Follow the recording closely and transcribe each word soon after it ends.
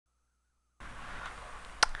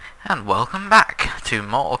And welcome back to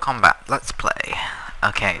Mortal Kombat Let's Play.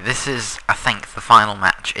 Okay, this is, I think, the final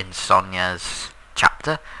match in Sonya's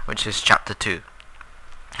chapter, which is chapter 2.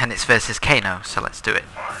 And it's versus Kano, so let's do it.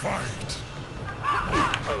 I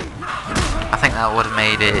think that would have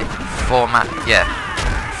made it four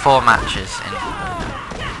matches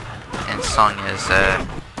in Sonya's,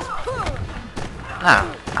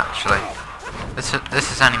 no, actually. This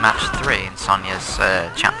is only match 3 in Sonya's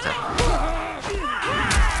chapter.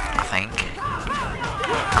 I think.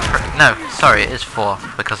 No, sorry, it is 4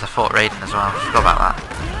 because I fought Raiden as well. I forgot about that.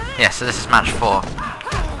 Yeah, so this is match 4.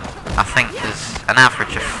 I think there's an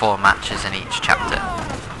average of 4 matches in each chapter.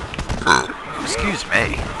 Excuse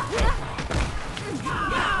me.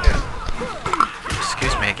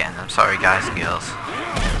 Excuse me again. I'm sorry, guys and girls.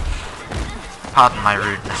 Pardon my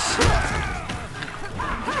rudeness.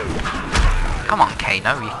 Come on,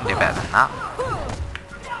 Kano, you can do better than that.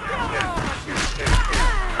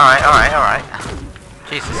 Alright.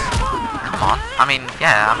 Jesus. Come on.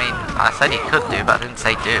 I said he could do, but I didn't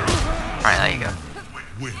say do. Right, there you go.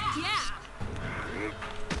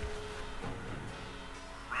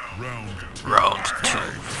 Round 2,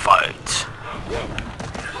 fight.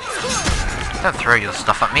 Don't throw your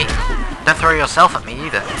stuff at me. Don't throw yourself at me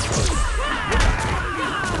either.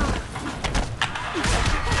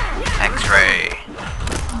 X-ray.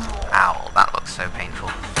 Ow, that looks so painful.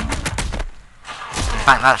 In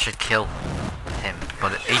fact, that should kill him,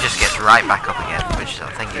 but he just gets right back up again, which I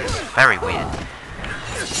think is very weird.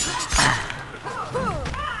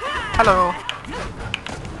 Hello.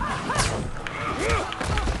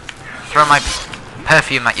 Throw my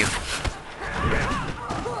perfume at you.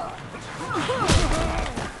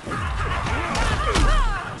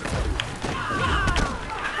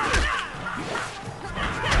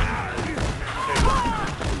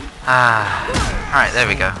 Alright, there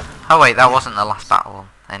we go. Oh wait, that wasn't the last battle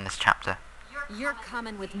in this chapter. You're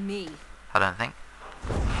coming with me. I don't think.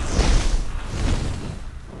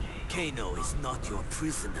 Kano is not your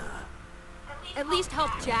prisoner. At least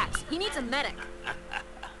help Jax. He needs a medic.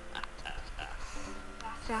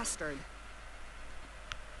 Bastard.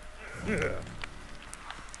 There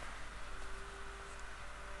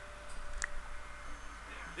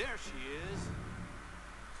she is.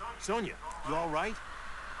 Sonya, you all right?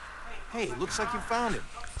 Hey, looks like you found him.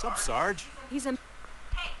 What's up, Sarge? He's a...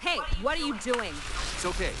 Hey, what are you doing? It's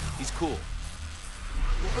okay. He's cool.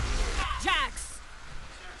 Jax!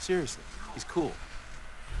 Seriously, he's cool.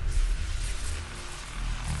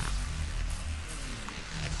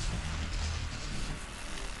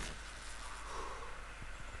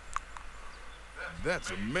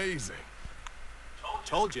 That's amazing.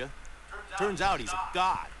 Told you. Turns out he's a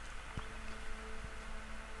god.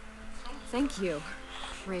 Thank you,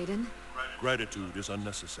 Raiden. Gratitude is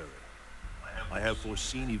unnecessary. I have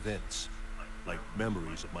foreseen events, like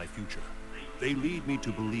memories of my future. They lead me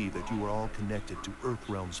to believe that you are all connected to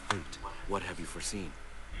Earthrealm's fate. What have you foreseen?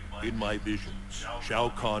 In my visions, Shao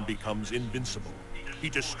Kahn becomes invincible. He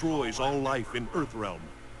destroys all life in Earthrealm.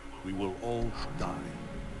 We will all die.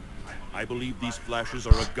 I believe these flashes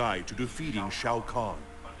are a guide to defeating Shao Kahn,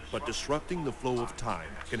 but disrupting the flow of time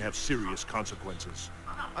can have serious consequences.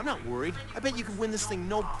 I'm not worried. I bet you can win this thing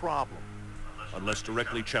no problem. Unless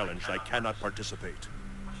directly challenged, I cannot participate.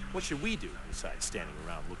 What should we do besides standing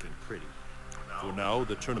around looking pretty? For now,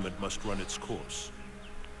 the tournament must run its course.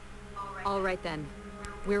 All right then.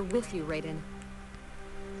 We're with you, Raiden.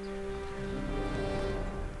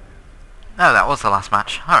 Oh, that was the last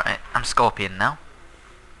match. Alright, I'm Scorpion now.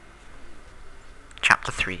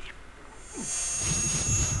 Chapter 3.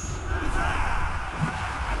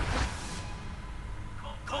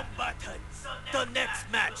 Combatants, the next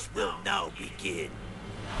match will now begin.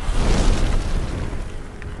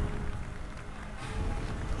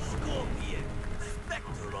 Scorpion,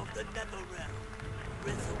 Spectre of the Netherrealm,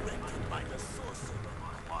 resurrected by the sorcerer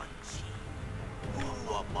Quan Chi.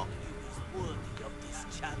 Who among you is worthy of this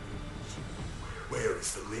challenge? Where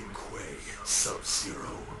is the Lin Kuei,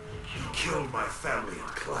 Sub-Zero? He killed my family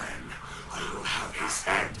and clan. I will have his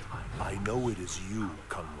head. I know it is you,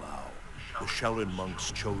 Kung Lao. The Shaolin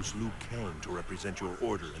monks chose Liu Kang to represent your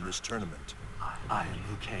order in this tournament. I am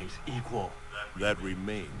Liu Kang's equal. That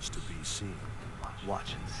remains to be seen.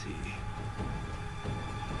 Watch and see.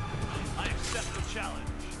 I accept the challenge.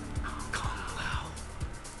 Kung Lao.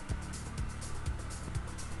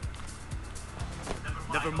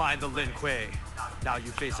 Never mind the Lin Kuei. Now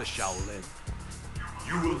you face a Shaolin.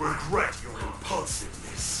 You will regret your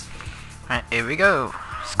impulsiveness. Right, here we go.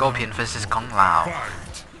 Scorpion versus Kung Lao.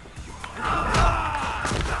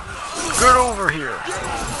 Get over here!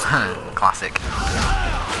 Classic.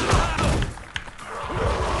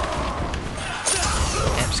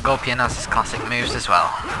 Scorpion has his classic moves as well.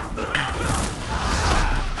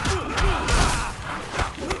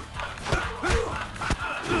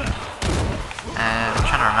 I'm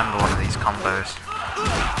trying to remember one of these combos.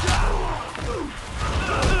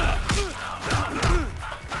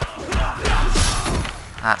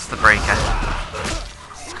 That's the breaker.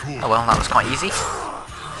 Oh well, that was quite easy.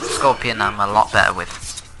 Scorpion I'm a lot better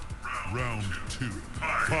with. Round 2.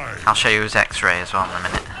 Fight. I'll show you his X-ray as well in a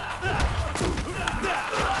minute.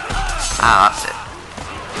 Ah, that's it.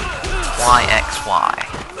 YXY.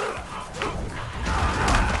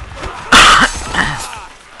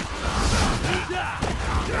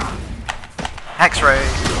 X-ray.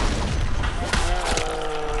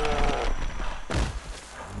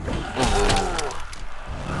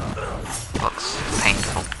 Looks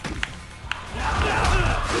painful.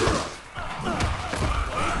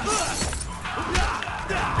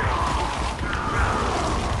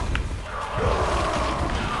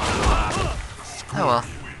 Oh well.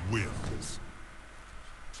 Wins.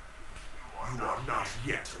 You are not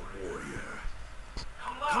yet a warrior.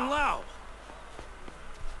 Kung Lao!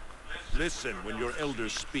 Listen when your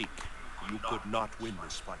elders speak. You could not win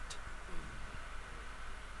this fight.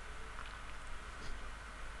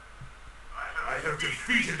 I have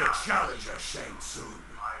defeated a challenger, Shang Tsung.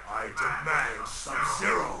 I demand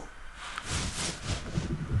Sub-Zero.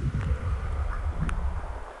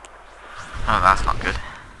 Oh, that's not good.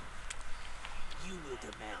 You will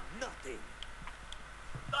demand nothing.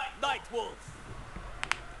 Nightwolf!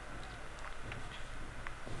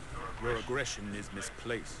 Your aggression is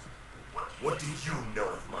misplaced. What do you know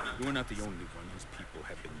of my... You are not the only one whose people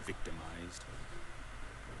have been victimized.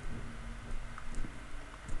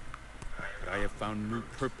 But I have found new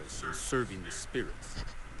purpose in serving the spirits.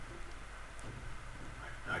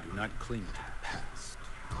 I do not cling to the past.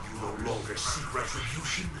 You no longer seek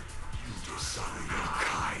retribution. You dishonor your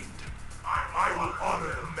kind. I will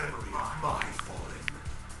honor the memory of my fallen.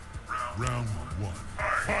 Round 1.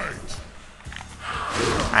 Fight.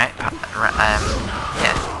 Right,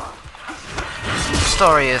 yeah. The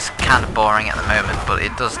story is kind of boring at the moment, but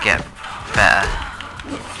it does get better.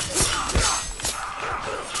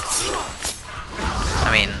 I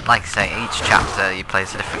mean, like I say, each chapter you play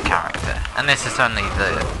as a different character, and this is only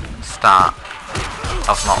the start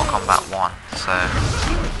of Mortal Kombat 1, so...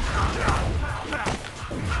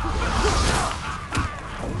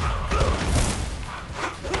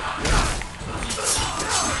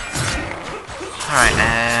 Alright,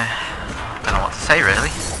 don't know what to say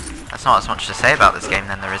really. There's not as much to say about this game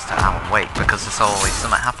than there is to Alan Wake, because there's always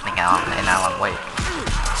something happening in Alan Wake.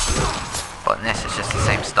 But in this it's just the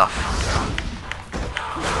same stuff.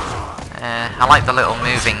 I like the little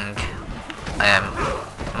moving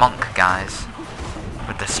monk guys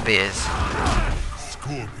with the spears.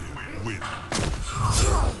 Scorpion wins.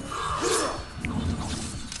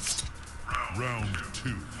 Round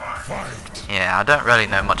 2. Fight. Yeah, I don't really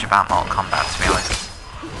know much about Mortal Kombat, to be honest.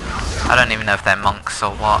 I don't even know if they're monks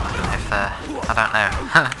or what. If they're... I don't know.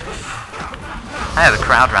 Yeah, the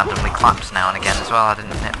crowd randomly claps now and again as well. I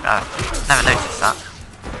never noticed that.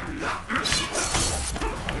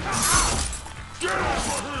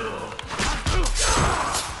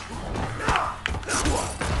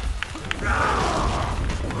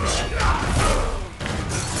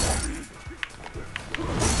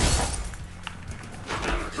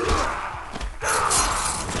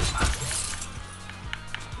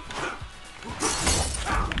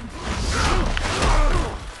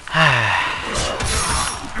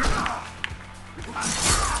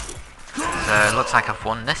 So it looks like I've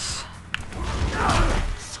won this.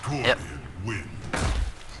 Scorpion Yep. wins.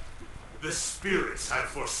 The spirits have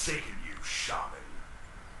forsaken you, Shaman.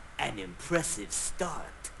 An impressive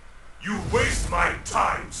start. You waste my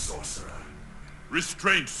time, sorcerer.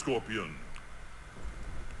 Restraint, Scorpion.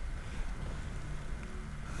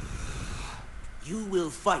 You will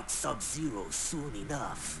fight Sub-Zero soon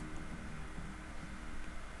enough.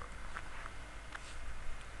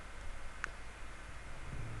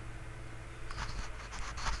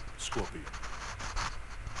 Scorpion.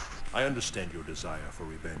 I understand your desire for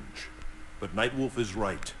revenge, but Nightwolf is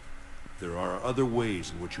right. There are other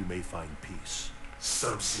ways in which you may find peace.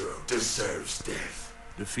 Sub-Zero deserves death.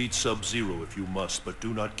 Defeat Sub-Zero if you must, but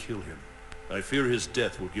do not kill him. I fear his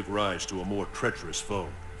death will give rise to a more treacherous foe.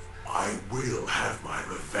 I will have my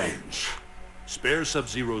revenge. Spare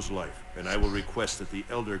Sub-Zero's life, and I will request that the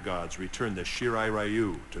Elder Gods return the Shirai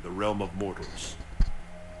Ryu to the realm of mortals.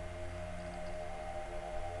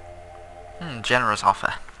 Generous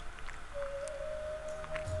offer.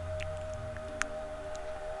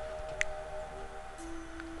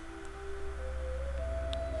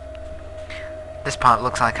 This part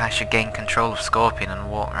looks like I should gain control of Scorpion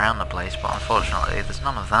and walk around the place, but unfortunately there's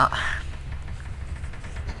none of that.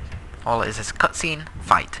 All it is cutscene,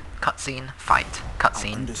 fight, cutscene, fight,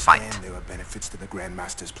 cutscene, fight. I understand there are benefits to the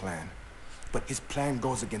Grandmaster's plan, but his plan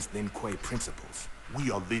goes against Lin Kuei principles.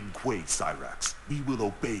 We are Lin Kuei, Cyrax. We will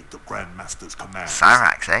obey the Grandmaster's commands.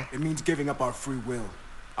 Cyrax, eh? It means giving up our free will,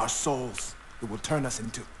 our souls. It will turn us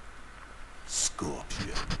into...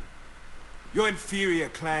 Scorpion. Your inferior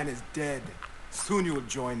clan is dead. Soon you will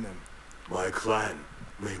join them. My clan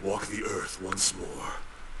may walk the earth once more.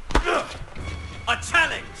 A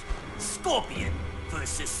challenge! Scorpion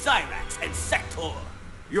versus Cyrax and Sector.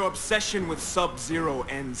 Your obsession with Sub-Zero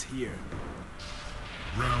ends here.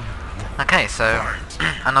 Okay, so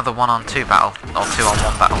another 1-on-2 battle, or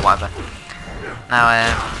 2-on-1 battle, whatever.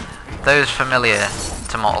 Now, those familiar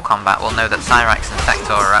to Mortal Kombat will know that Cyrax and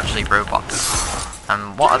Sector are actually robots.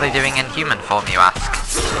 And what are they doing in human form, you ask?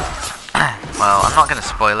 Well, I'm not going to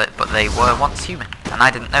spoil it, but they were once human, and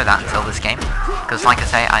I didn't know that until this game. Because, like I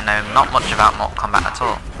say, I know not much about Mortal Kombat at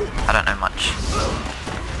all. I don't know much.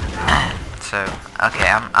 So, okay,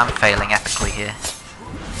 I'm failing epically here.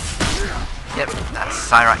 Yep, that's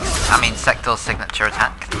Sector's signature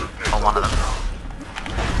attack, or one of them.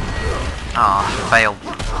 Oh, failed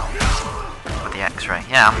with the X-ray.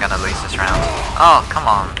 Yeah, I'm gonna lose this round. Oh, come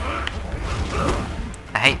on.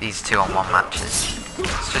 I hate these 2-on-1 matches.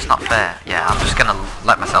 It's just not fair. Yeah, I'm just gonna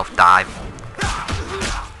let myself die.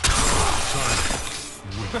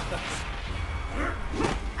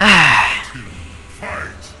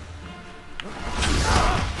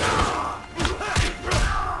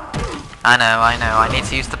 I know, I need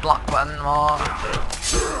to use the block button more.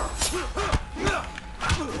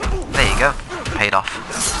 There you go, paid off.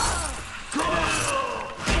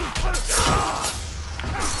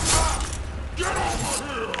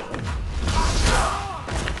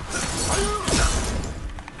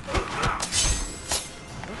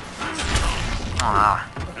 Ah.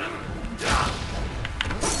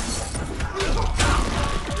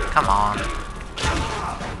 Come on.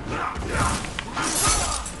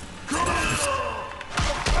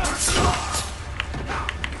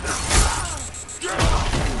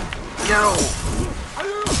 Go!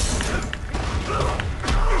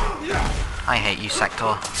 I hate you,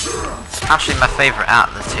 Sector. Actually, my favourite out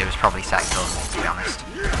of the two is probably Sector, to be honest.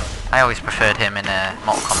 I always preferred him in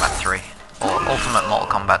Mortal Kombat 3, or Ultimate Mortal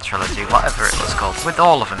Kombat Trilogy, whatever it was called, with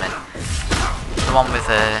all of them in. The one with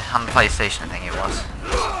on the PlayStation, I think it was.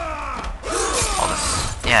 Or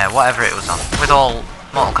yeah, whatever it was on. With all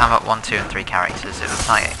Mortal Kombat 1, 2 and 3 characters, it was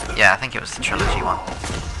like, yeah, I think it was the Trilogy one.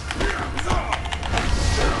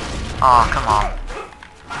 Oh, come on.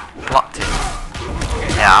 Blocked it.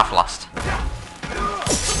 Yeah, I've lost.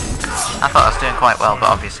 I thought I was doing quite well, but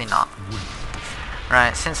obviously not.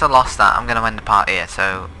 Right, since I lost that, I'm going to end the part here,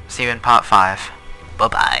 so see you in part 5.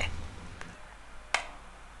 Bye-bye.